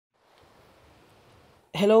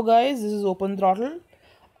Hello guys, this is Open Throttle.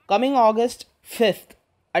 Coming August 5th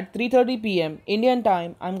at 3:30 p.m. Indian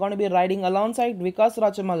time, I'm going to be riding alongside Vikas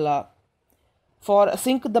Rachamalla for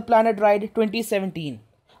Sync the Planet Ride 2017.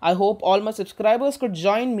 I hope all my subscribers could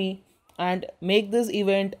join me and make this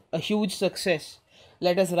event a huge success.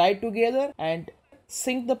 Let us ride together and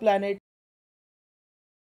sync the planet.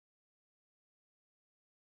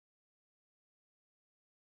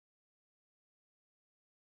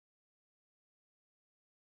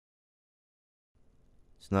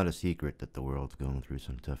 It's not a secret that the world's going through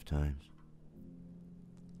some tough times.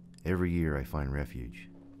 Every year I find refuge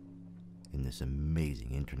in this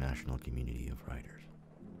amazing international community of riders.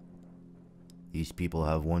 These people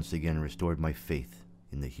have once again restored my faith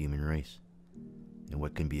in the human race and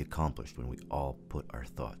what can be accomplished when we all put our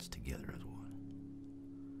thoughts together as one.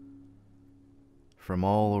 From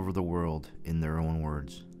all over the world, in their own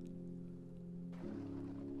words,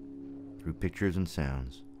 through pictures and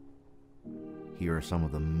sounds, here are some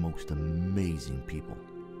of the most amazing people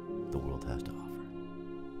the world has to offer.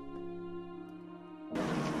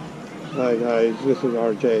 Hi guys, this is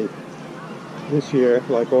RJ. This year,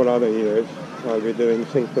 like all other years, I'll be doing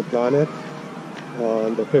Sync the Planet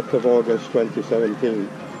on the 5th of August 2017.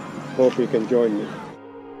 Hope you can join me.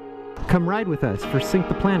 Come ride with us for Sync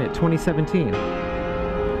the Planet 2017.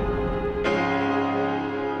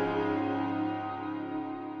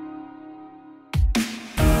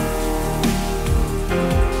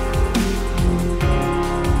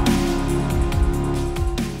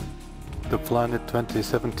 The Planet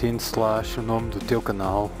 2017 / o nome do teu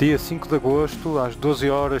canal. Dia 5 de agosto, às 12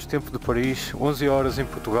 horas, tempo de Paris, 11 horas em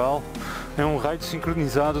Portugal. É um raid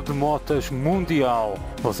sincronizado de motas mundial.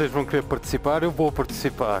 Vocês vão querer participar? Eu vou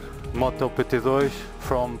participar. Moto PT2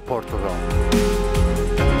 from Portugal.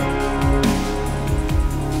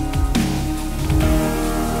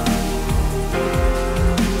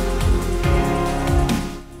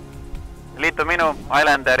 Liitu minu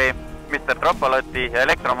Islanderi Mr. Tropoloti ja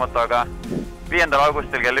elektromotoga 5.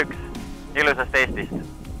 augustil kell 1 ilusast Eestist.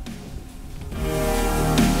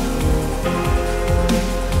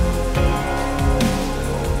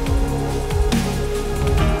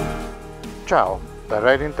 Ciao, da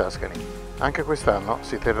Ride in Tuscany. Anche quest'anno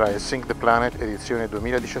si terrà il Sync the Planet edizione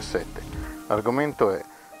 2017. L'argomento è: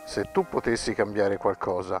 se tu potessi cambiare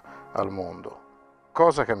qualcosa al mondo,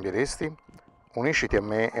 cosa cambieresti? Unisciti a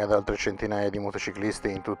me e ad altre centinaia di motociclisti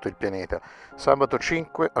in tutto il pianeta, sabato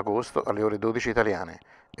 5 agosto alle ore 12 italiane,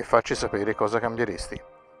 e facci sapere cosa cambieresti.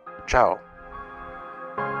 Ciao!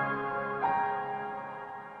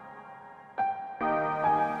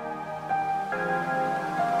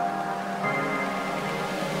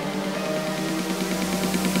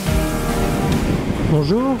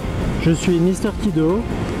 Bonjour, je suis Mr. Kido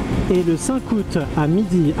et le 5 août à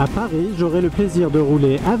midi à Paris, j'aurai le plaisir de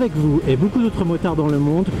rouler avec vous et beaucoup d'autres motards dans le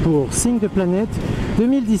monde pour Sync the Planet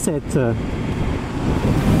 2017.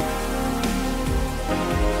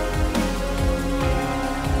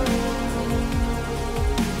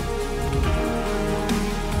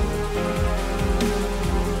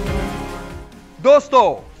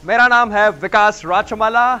 दोस्तों, मेरा नाम है विकास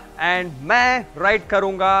राचमाला and मैं ride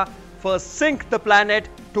करूंगा for Sync the Planet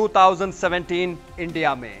 2017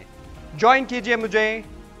 India में. Join कीजिए मुझे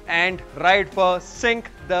and ride for Sync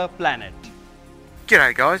the Planet.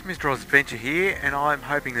 G'day guys, Mr. Oz Adventure here, and I'm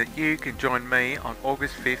hoping that you can join me on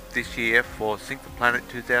August 5th this year for Sync the Planet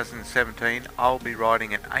 2017. I'll be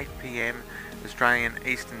riding at 8 p.m. Australian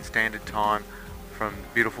Eastern Standard Time from the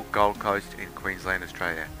beautiful Gold Coast in Queensland,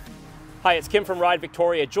 Australia. Hi, it's Kim from Ride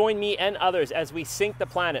Victoria. Join me and others as we sync the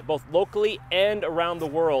planet, both locally and around the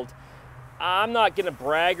world. I'm not going to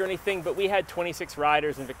brag or anything, but we had 26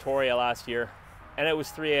 riders in Victoria last year, and it was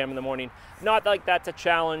 3 a.m. in the morning. Not like that's a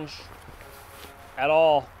challenge at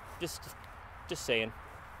all. Just saying.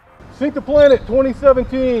 Sync the Planet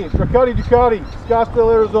 2017, Ducati,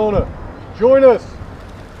 Scottsdale, Arizona. Join us.